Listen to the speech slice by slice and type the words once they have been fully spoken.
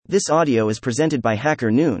This audio is presented by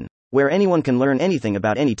Hacker Noon, where anyone can learn anything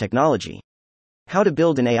about any technology. How to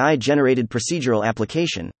build an AI-generated procedural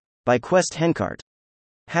application, by Quest Hencart.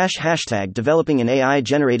 #, developing an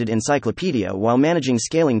AI-generated encyclopedia while managing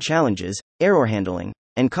scaling challenges, error handling,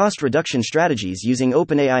 and cost reduction strategies using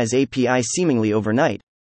OpenAI's API seemingly overnight.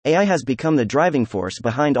 AI has become the driving force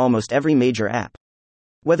behind almost every major app.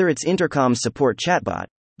 Whether it's Intercom's support chatbot,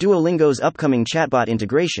 Duolingo's upcoming chatbot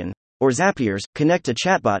integration, or Zapier's connect a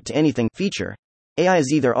chatbot to anything feature, AI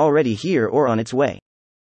is either already here or on its way.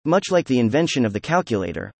 Much like the invention of the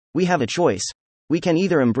calculator, we have a choice. We can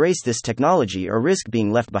either embrace this technology or risk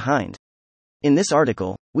being left behind. In this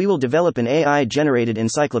article, we will develop an AI-generated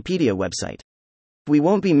encyclopedia website. We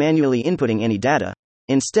won't be manually inputting any data.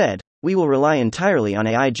 Instead, we will rely entirely on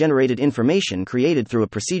AI-generated information created through a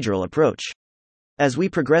procedural approach. As we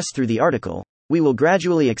progress through the article, we will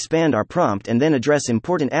gradually expand our prompt and then address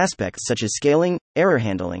important aspects such as scaling, error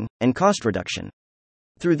handling, and cost reduction.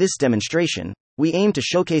 Through this demonstration, we aim to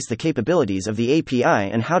showcase the capabilities of the API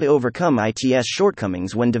and how to overcome its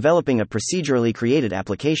shortcomings when developing a procedurally created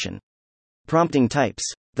application. Prompting types.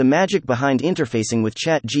 The magic behind interfacing with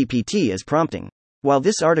ChatGPT is prompting. While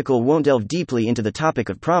this article won't delve deeply into the topic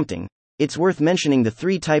of prompting, it's worth mentioning the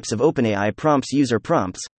three types of OpenAI prompts: user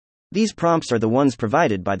prompts. These prompts are the ones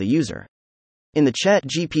provided by the user. In the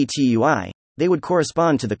ChatGPT UI, they would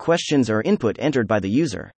correspond to the questions or input entered by the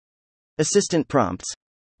user. Assistant prompts.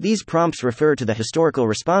 These prompts refer to the historical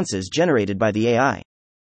responses generated by the AI.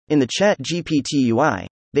 In the ChatGPT UI,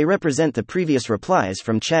 they represent the previous replies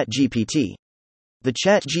from ChatGPT. The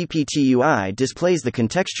ChatGPT UI displays the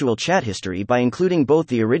contextual chat history by including both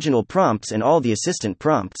the original prompts and all the assistant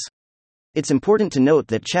prompts. It's important to note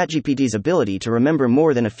that ChatGPT's ability to remember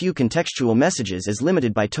more than a few contextual messages is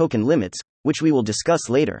limited by token limits, which we will discuss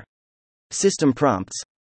later. System prompts.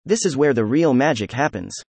 This is where the real magic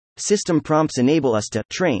happens. System prompts enable us to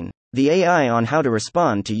train the AI on how to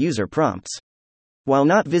respond to user prompts. While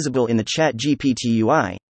not visible in the ChatGPT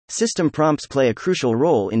UI, system prompts play a crucial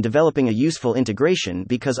role in developing a useful integration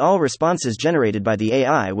because all responses generated by the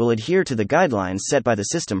AI will adhere to the guidelines set by the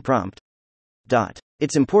system prompt.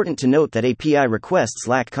 It's important to note that API requests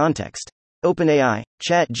lack context. OpenAI,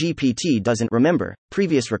 ChatGPT doesn't remember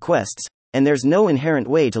previous requests, and there's no inherent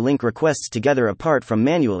way to link requests together apart from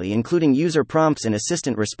manually including user prompts and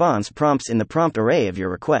assistant response prompts in the prompt array of your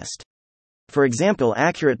request. For example,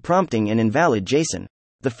 accurate prompting and invalid JSON.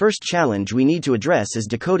 The first challenge we need to address is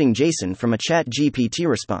decoding JSON from a ChatGPT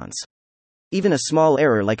response. Even a small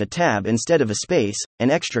error like a tab instead of a space, an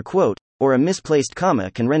extra quote, or a misplaced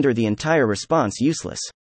comma can render the entire response useless.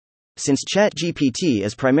 Since ChatGPT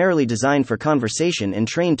is primarily designed for conversation and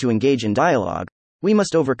trained to engage in dialogue, we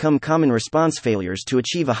must overcome common response failures to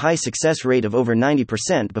achieve a high success rate of over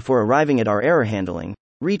 90% before arriving at our error handling,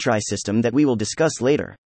 retry system that we will discuss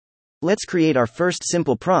later. Let's create our first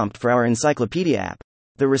simple prompt for our encyclopedia app.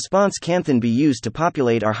 The response can then be used to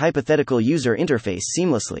populate our hypothetical user interface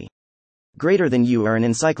seamlessly. Greater than you are an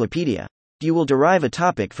encyclopedia. You will derive a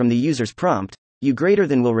topic from the user's prompt. You greater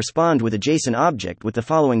than will respond with a JSON object with the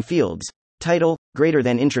following fields: title, greater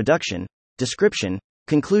than introduction, description,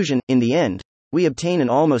 conclusion. In the end, we obtain an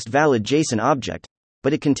almost valid JSON object,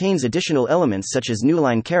 but it contains additional elements such as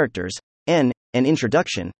newline characters, an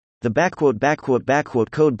introduction, the ...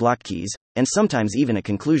 code block keys, and sometimes even a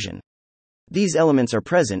conclusion. These elements are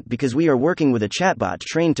present because we are working with a chatbot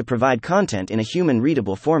trained to provide content in a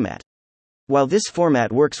human-readable format. While this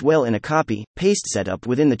format works well in a copy-paste setup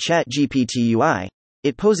within the ChatGPT UI,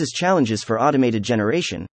 it poses challenges for automated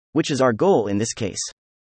generation, which is our goal in this case.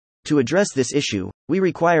 To address this issue, we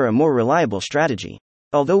require a more reliable strategy.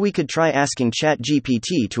 Although we could try asking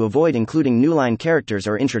ChatGPT to avoid including newline characters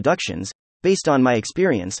or introductions, based on my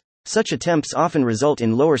experience, such attempts often result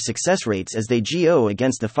in lower success rates as they go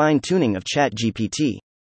against the fine-tuning of ChatGPT.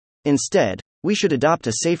 Instead, we should adopt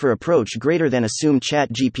a safer approach greater than assume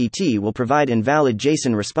ChatGPT will provide invalid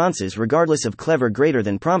JSON responses regardless of clever greater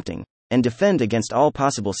than prompting, and defend against all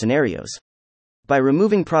possible scenarios. By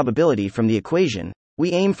removing probability from the equation,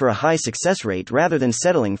 we aim for a high success rate rather than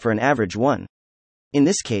settling for an average one. In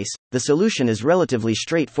this case, the solution is relatively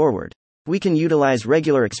straightforward. We can utilize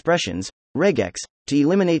regular expressions, regex, to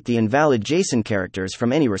eliminate the invalid JSON characters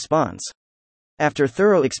from any response. After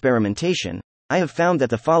thorough experimentation, I have found that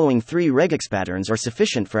the following three regex patterns are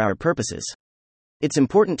sufficient for our purposes. It's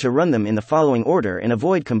important to run them in the following order and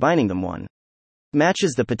avoid combining them. 1.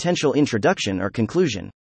 Matches the potential introduction or conclusion.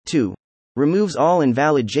 2. Removes all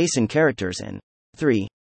invalid JSON characters, and 3.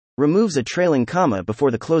 Removes a trailing comma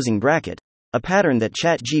before the closing bracket, a pattern that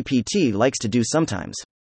ChatGPT likes to do sometimes.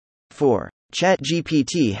 4.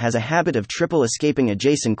 ChatGPT has a habit of triple escaping a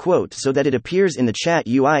JSON quote so that it appears in the chat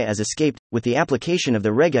UI as escaped. With the application of the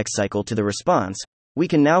regex cycle to the response, we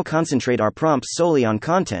can now concentrate our prompts solely on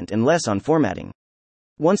content and less on formatting.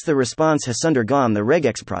 Once the response has undergone the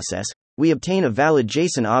regex process, we obtain a valid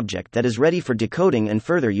JSON object that is ready for decoding and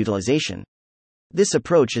further utilization. This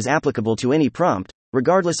approach is applicable to any prompt,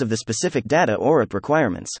 regardless of the specific data or IP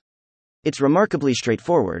requirements. It's remarkably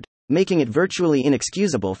straightforward, making it virtually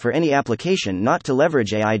inexcusable for any application not to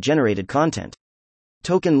leverage AI-generated content.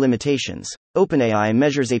 Token limitations. OpenAI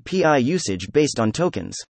measures API usage based on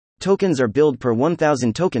tokens. Tokens are billed per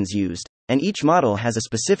 1,000 tokens used, and each model has a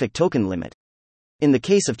specific token limit. In the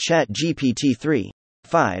case of ChatGPT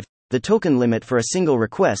 3.5, the token limit for a single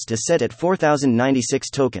request is set at 4,096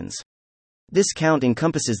 tokens. This count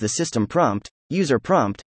encompasses the system prompt, user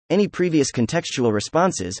prompt, any previous contextual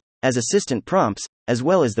responses, as assistant prompts, as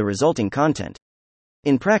well as the resulting content.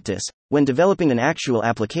 In practice, when developing an actual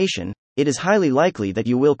application, it is highly likely that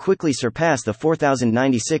you will quickly surpass the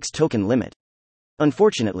 4096 token limit.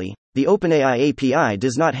 Unfortunately, the OpenAI API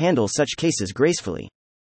does not handle such cases gracefully.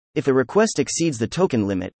 If a request exceeds the token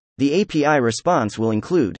limit, the API response will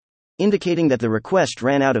include, indicating that the request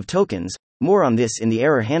ran out of tokens. More on this in the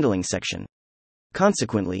error handling section.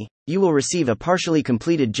 Consequently, you will receive a partially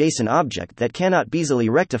completed JSON object that cannot be easily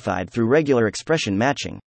rectified through regular expression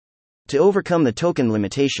matching. To overcome the token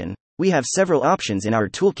limitation, we have several options in our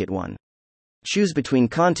toolkit. 1. Choose between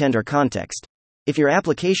content or context. If your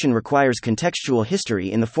application requires contextual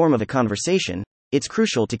history in the form of a conversation, it's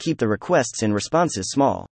crucial to keep the requests and responses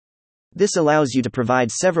small. This allows you to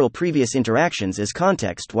provide several previous interactions as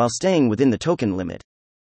context while staying within the token limit.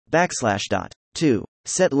 2.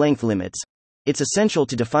 Set length limits. It's essential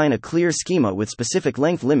to define a clear schema with specific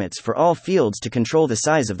length limits for all fields to control the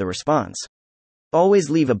size of the response. Always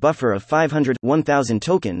leave a buffer of 500-1000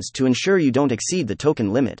 tokens to ensure you don't exceed the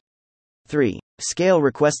token limit. 3. Scale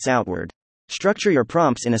requests outward. Structure your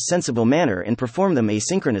prompts in a sensible manner and perform them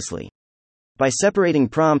asynchronously. By separating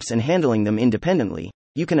prompts and handling them independently,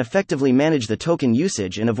 you can effectively manage the token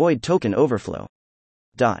usage and avoid token overflow.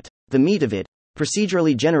 The meat of it,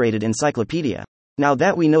 procedurally generated encyclopedia. Now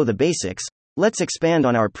that we know the basics, let's expand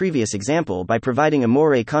on our previous example by providing a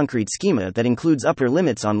more concrete schema that includes upper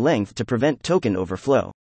limits on length to prevent token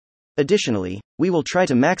overflow. Additionally, we will try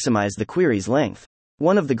to maximize the query's length.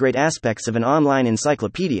 One of the great aspects of an online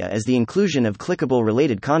encyclopedia is the inclusion of clickable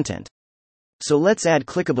related content. So let's add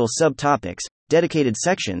clickable subtopics, dedicated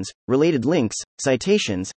sections, related links,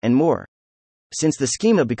 citations, and more. Since the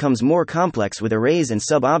schema becomes more complex with arrays and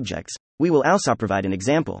sub-objects, we will also provide an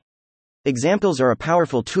example. Examples are a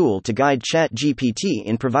powerful tool to guide ChatGPT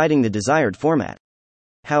in providing the desired format.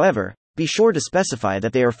 However, be sure to specify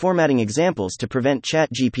that they are formatting examples to prevent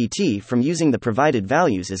ChatGPT from using the provided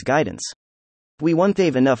values as guidance. We won't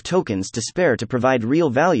have enough tokens to spare to provide real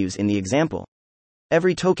values in the example.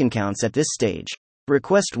 Every token counts at this stage.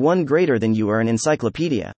 Request 1 greater than you are an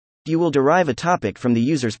encyclopedia. You will derive a topic from the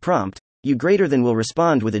user's prompt. You greater than will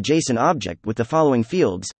respond with a JSON object with the following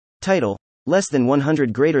fields: title, less than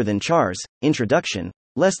 100 greater than chars, introduction,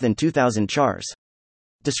 less than 2000 chars.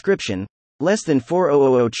 Description, less than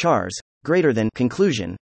 4000 chars, greater than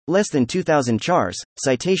conclusion, less than 2000 chars,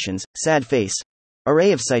 citations, sad face.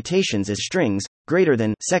 Array of citations as strings, greater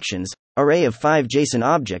than sections, array of 5 JSON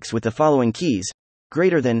objects with the following keys: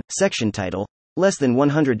 greater than section title, less than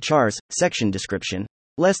 100 chars, section description,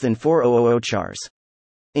 less than 4000 chars.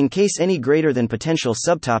 In case any greater than potential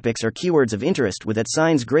subtopics or keywords of interest with at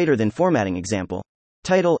signs greater than formatting example: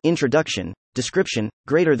 title, introduction, description,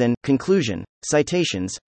 greater than, conclusion,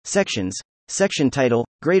 citations, sections, section title,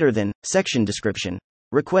 greater than, section description,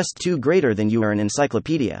 request 2 greater than you are an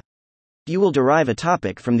encyclopedia. You will derive a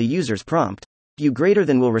topic from the user's prompt. You greater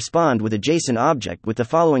than will respond with a JSON object with the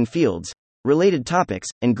following fields: related topics,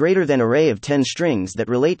 and greater than array of 10 strings that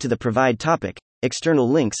relate to the provide topic, external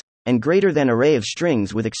links, and greater than array of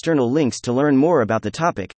strings with external links to learn more about the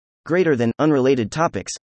topic, greater than unrelated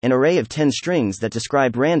topics, an array of 10 strings that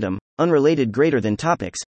describe random, unrelated greater than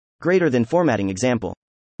topics, greater than formatting example,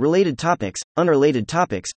 related topics, unrelated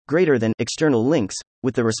topics, greater than external links.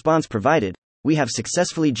 With the response provided, we have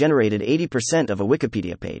successfully generated 80% of a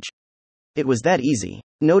Wikipedia page. It was that easy.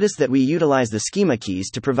 Notice that we utilize the schema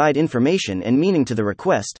keys to provide information and meaning to the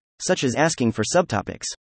request, such as asking for subtopics.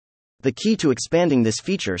 The key to expanding this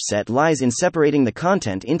feature set lies in separating the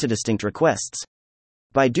content into distinct requests.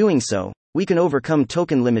 By doing so, we can overcome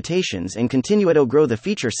token limitations and continue to grow the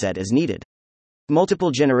feature set as needed. Multiple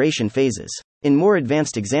generation phases. In more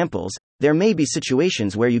advanced examples, there may be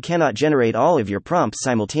situations where you cannot generate all of your prompts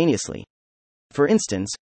simultaneously. For instance,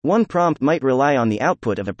 One prompt might rely on the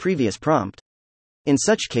output of a previous prompt. In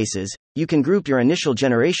such cases, you can group your initial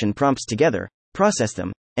generation prompts together, process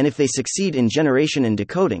them, and if they succeed in generation and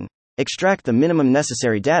decoding, extract the minimum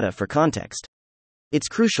necessary data for context. It's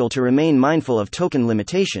crucial to remain mindful of token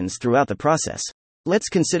limitations throughout the process. Let's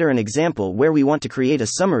consider an example where we want to create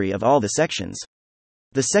a summary of all the sections.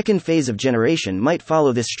 The second phase of generation might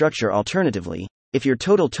follow this structure. Alternatively, if your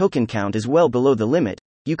total token count is well below the limit,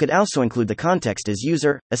 you could also include the context as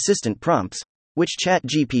user assistant prompts, which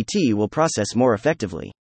ChatGPT will process more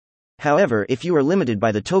effectively. However, if you are limited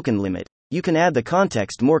by the token limit, you can add the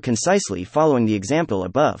context more concisely following the example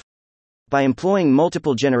above. By employing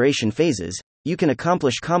multiple generation phases, you can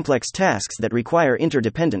accomplish complex tasks that require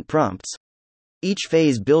interdependent prompts. Each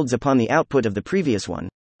phase builds upon the output of the previous one,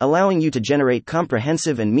 allowing you to generate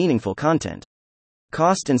comprehensive and meaningful content.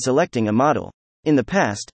 Cost and selecting a model. In the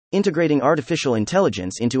past, integrating artificial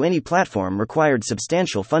intelligence into any platform required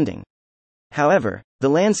substantial funding. However, the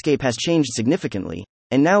landscape has changed significantly,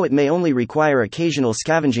 and now it may only require occasional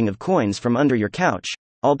scavenging of coins from under your couch,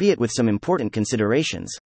 albeit with some important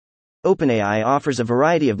considerations. OpenAI offers a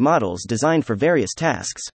variety of models designed for various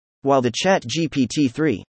tasks. While the ChatGPT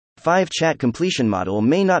 3.5 chat completion model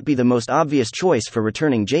may not be the most obvious choice for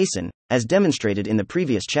returning JSON, as demonstrated in the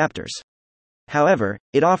previous chapters. However,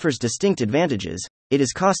 it offers distinct advantages. It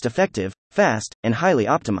is cost-effective, fast, and highly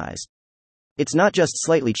optimized. It's not just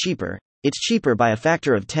slightly cheaper, it's cheaper by a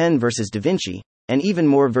factor of 10 versus DaVinci, and even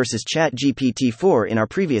more versus ChatGPT 4 in our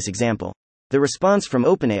previous example. The response from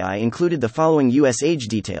OpenAI included the following US age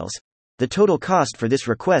details. The total cost for this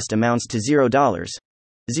request amounts to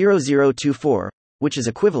 $0.0024, which is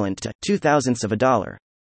equivalent to 0.02 of a dollar.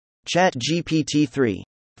 ChatGPT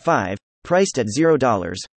 3.5, priced at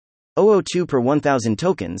 $0.002 per 1,000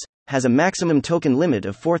 tokens, has a maximum token limit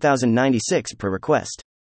of 4,096 per request.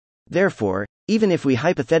 Therefore, even if we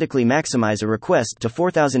hypothetically maximize a request to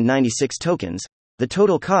 4,096 tokens, the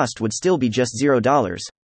total cost would still be just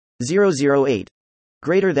 $0.008,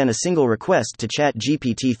 greater than a single request to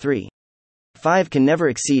ChatGPT 3.5 can never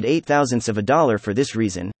exceed 0.08 of a dollar. For this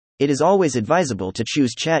reason, it is always advisable to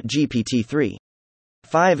choose ChatGPT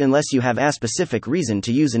 3.5 unless you have a specific reason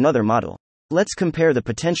to use another model. Let's compare the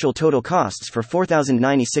potential total costs for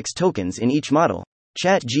 4,096 tokens in each model.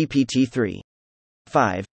 ChatGPT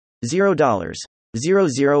 3.5,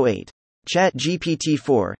 $0.008. ChatGPT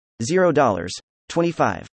 4,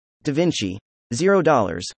 $0.25. DaVinci,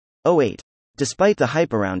 $0.08. Despite the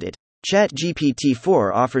hype around it, ChatGPT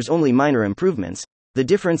 4 offers only minor improvements. The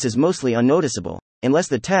difference is mostly unnoticeable, unless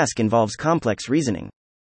the task involves complex reasoning.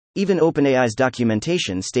 Even OpenAI's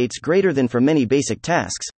documentation states greater than for many basic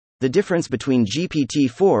tasks. The difference between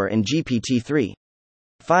GPT-4 and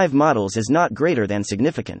GPT-3.5 models is not greater than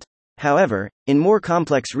significant. However, in more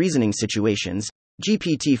complex reasoning situations,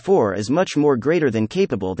 GPT-4 is much more greater than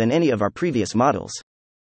capable than any of our previous models.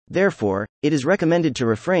 Therefore, it is recommended to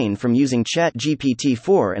refrain from using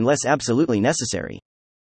ChatGPT-4 unless absolutely necessary.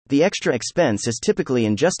 The extra expense is typically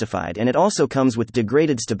unjustified, and it also comes with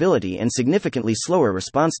degraded stability and significantly slower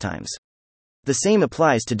response times. The same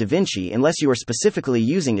applies to DaVinci unless you are specifically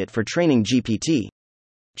using it for training GPT.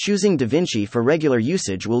 Choosing DaVinci for regular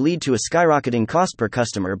usage will lead to a skyrocketing cost per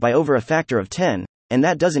customer by over a factor of 10, and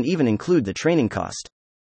that doesn't even include the training cost.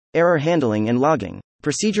 Error handling and logging.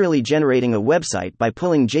 Procedurally generating a website by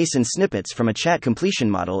pulling JSON snippets from a chat completion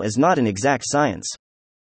model is not an exact science.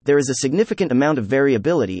 There is a significant amount of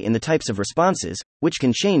variability in the types of responses, which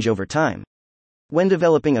can change over time. When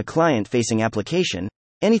developing a client-facing application,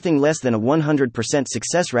 anything less than a 100%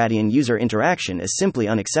 success rate in user interaction is simply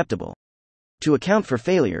unacceptable. To account for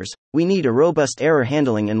failures, we need a robust error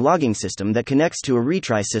handling and logging system that connects to a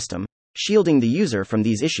retry system, shielding the user from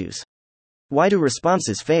these issues. Why do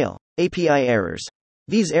responses fail? API errors.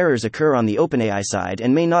 These errors occur on the OpenAI side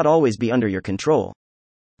and may not always be under your control.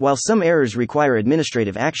 While some errors require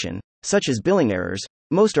administrative action, such as billing errors,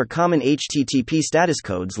 most are common HTTP status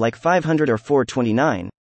codes like 500 or 429,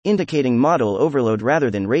 indicating model overload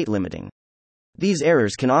rather than rate limiting. These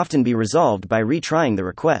errors can often be resolved by retrying the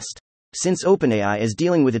request. Since OpenAI is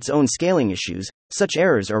dealing with its own scaling issues, such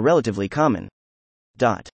errors are relatively common.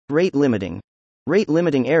 Rate limiting. Rate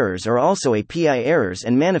limiting errors are also API errors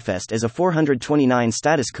and manifest as a 429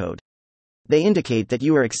 status code. They indicate that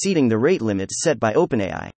you are exceeding the rate limits set by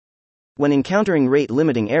OpenAI. When encountering rate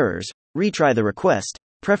limiting errors, retry the request,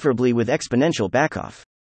 preferably with exponential backoff.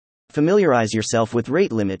 Familiarize yourself with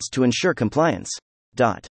rate limits to ensure compliance.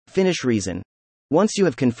 Finish reason. Once you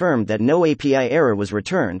have confirmed that no API error was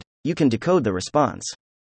returned, you can decode the response.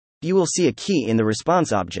 You will see a key in the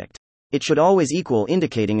response object. It should always equal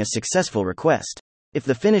indicating a successful request. if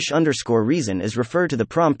the finish_reason is, refer to the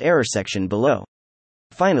prompt error section below.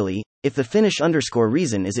 Finally, if the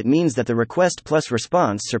finish_reason is, it means that the request plus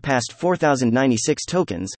response surpassed 4096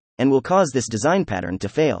 tokens, and will cause this design pattern to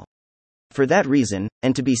fail. For that reason,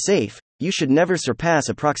 and to be safe, you should never surpass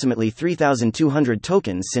approximately 3200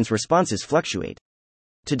 tokens since responses fluctuate.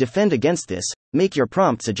 To defend against this, make your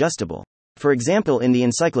prompts adjustable. For example, in the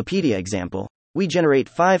encyclopedia example, we generate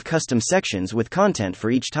 5 custom sections with content for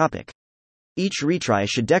each topic. Each retry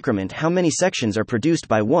should decrement how many sections are produced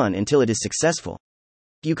by 1 until it is successful.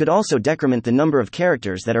 You could also decrement the number of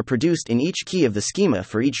characters that are produced in each key of the schema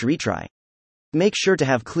for each retry. Make sure to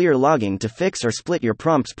have clear logging to fix or split your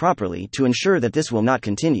prompts properly to ensure that this will not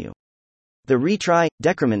continue. The retry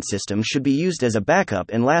decrement system should be used as a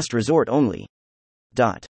backup and last resort only.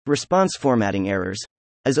 Response formatting errors.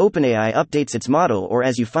 As OpenAI updates its model or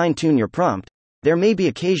as you fine-tune your prompt, there may be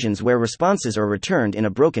occasions where responses are returned in a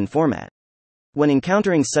broken format. When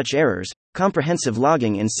encountering such errors, comprehensive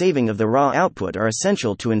logging and saving of the raw output are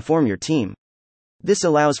essential to inform your team. This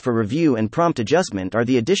allows for review and prompt adjustment or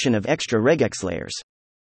the addition of extra regex layers.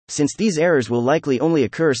 Since these errors will likely only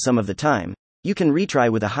occur some of the time, you can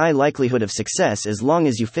retry with a high likelihood of success as long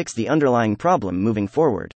as you fix the underlying problem moving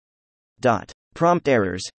forward. Prompt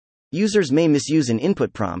errors. Users may misuse an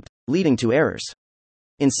input prompt, leading to errors.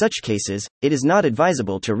 In such cases, it is not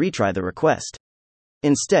advisable to retry the request.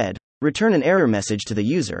 Instead, return an error message to the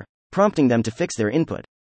user, prompting them to fix their input.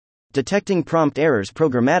 Detecting prompt errors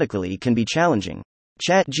programmatically can be challenging.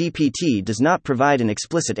 ChatGPT does not provide an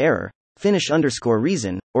explicit error,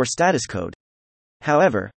 finish_reason, or status code.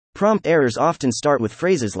 However, prompt errors often start with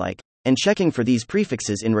phrases like, and checking for these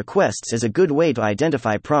prefixes in requests is a good way to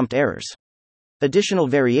identify prompt errors. Additional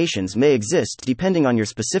variations may exist depending on your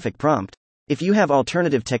specific prompt. If you have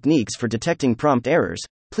alternative techniques for detecting prompt errors,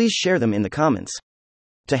 please share them in the comments.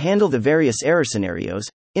 To handle the various error scenarios,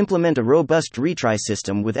 implement a robust retry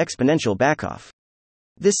system with exponential backoff.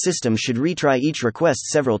 This system should retry each request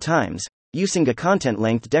several times, using a content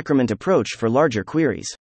length decrement approach for larger queries.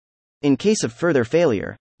 In case of further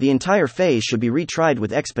failure, the entire phase should be retried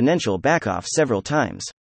with exponential backoff several times.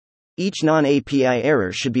 Each non-API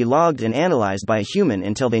error should be logged and analyzed by a human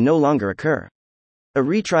until they no longer occur. A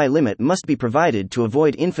retry limit must be provided to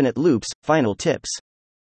avoid infinite loops. Final tips.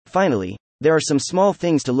 Finally, there are some small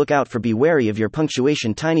things to look out for. Be wary of your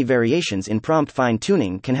punctuation. Tiny variations in prompt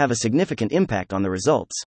fine-tuning can have a significant impact on the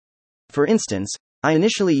results. For instance, I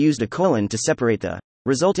initially used a colon to separate the,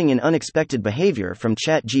 resulting in unexpected behavior from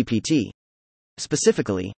ChatGPT.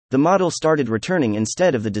 Specifically, the model started returning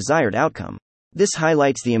instead of the desired outcome. This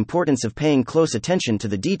highlights the importance of paying close attention to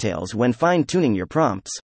the details when fine-tuning your prompts.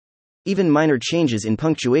 Even minor changes in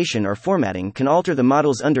punctuation or formatting can alter the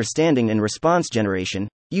model's understanding and response generation.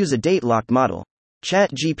 Use a date-locked model.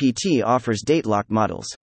 ChatGPT offers date-locked models.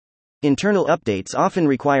 Internal updates often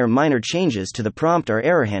require minor changes to the prompt or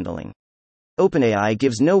error handling. OpenAI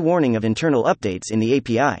gives no warning of internal updates in the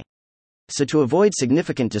API. So to avoid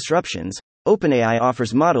significant disruptions, OpenAI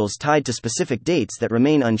offers models tied to specific dates that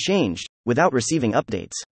remain unchanged, without receiving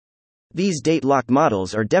updates. These date-locked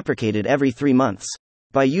models are deprecated every 3 months.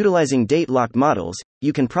 By utilizing date-locked models,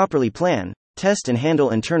 you can properly plan, test and handle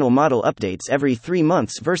internal model updates every 3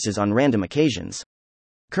 months versus on random occasions.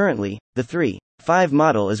 Currently, the 3.5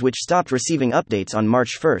 model is which stopped receiving updates on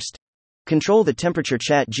March 1st. Control the temperature.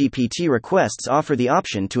 ChatGPT requests offer the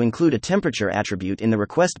option to include a temperature attribute in the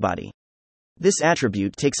request body. This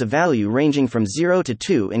attribute takes a value ranging from 0 to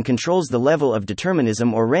 2 and controls the level of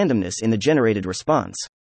determinism or randomness in the generated response.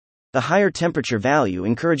 A higher temperature value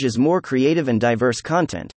encourages more creative and diverse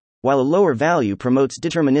content, while a lower value promotes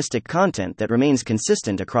deterministic content that remains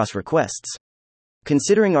consistent across requests.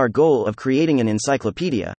 Considering our goal of creating an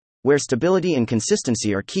encyclopedia, where stability and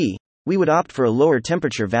consistency are key, we would opt for a lower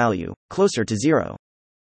temperature value, closer to 0.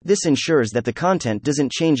 This ensures that the content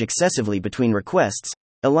doesn't change excessively between requests,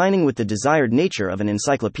 aligning with the desired nature of an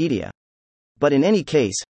encyclopedia. But in any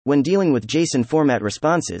case, when dealing with JSON format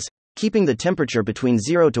responses, keeping the temperature between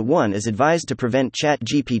 0 to 1 is advised to prevent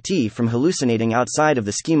ChatGPT from hallucinating outside of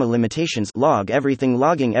the schema limitations.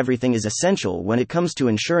 Logging everything is essential when it comes to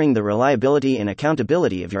ensuring the reliability and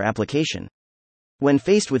accountability of your application. When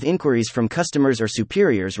faced with inquiries from customers or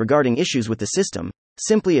superiors regarding issues with the system,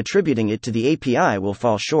 simply attributing it to the API will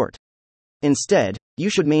fall short. Instead, you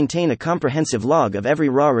should maintain a comprehensive log of every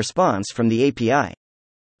raw response from the API.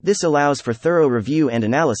 This allows for thorough review and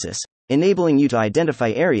analysis, enabling you to identify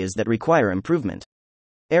areas that require improvement.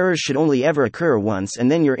 Errors should only ever occur once, and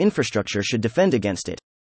then your infrastructure should defend against it.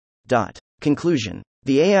 Conclusion.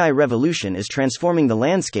 The AI revolution is transforming the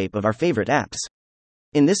landscape of our favorite apps.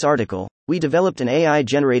 In this article, we developed an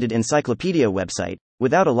AI-generated encyclopedia website,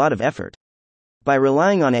 without a lot of effort. By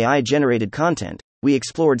relying on AI-generated content, we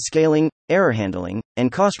explored scaling, error handling,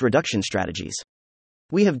 and cost reduction strategies.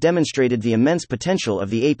 We have demonstrated the immense potential of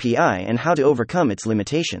the API and how to overcome its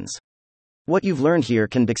limitations. What you've learned here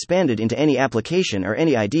can be expanded into any application or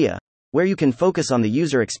any idea, where you can focus on the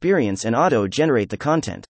user experience and auto-generate the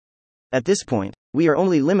content. At this point, we are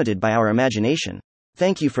only limited by our imagination.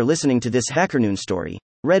 Thank you for listening to this HackerNoon story,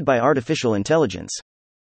 read by Artificial Intelligence.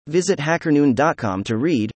 Visit hackernoon.com to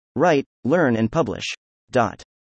read, write, learn and publish.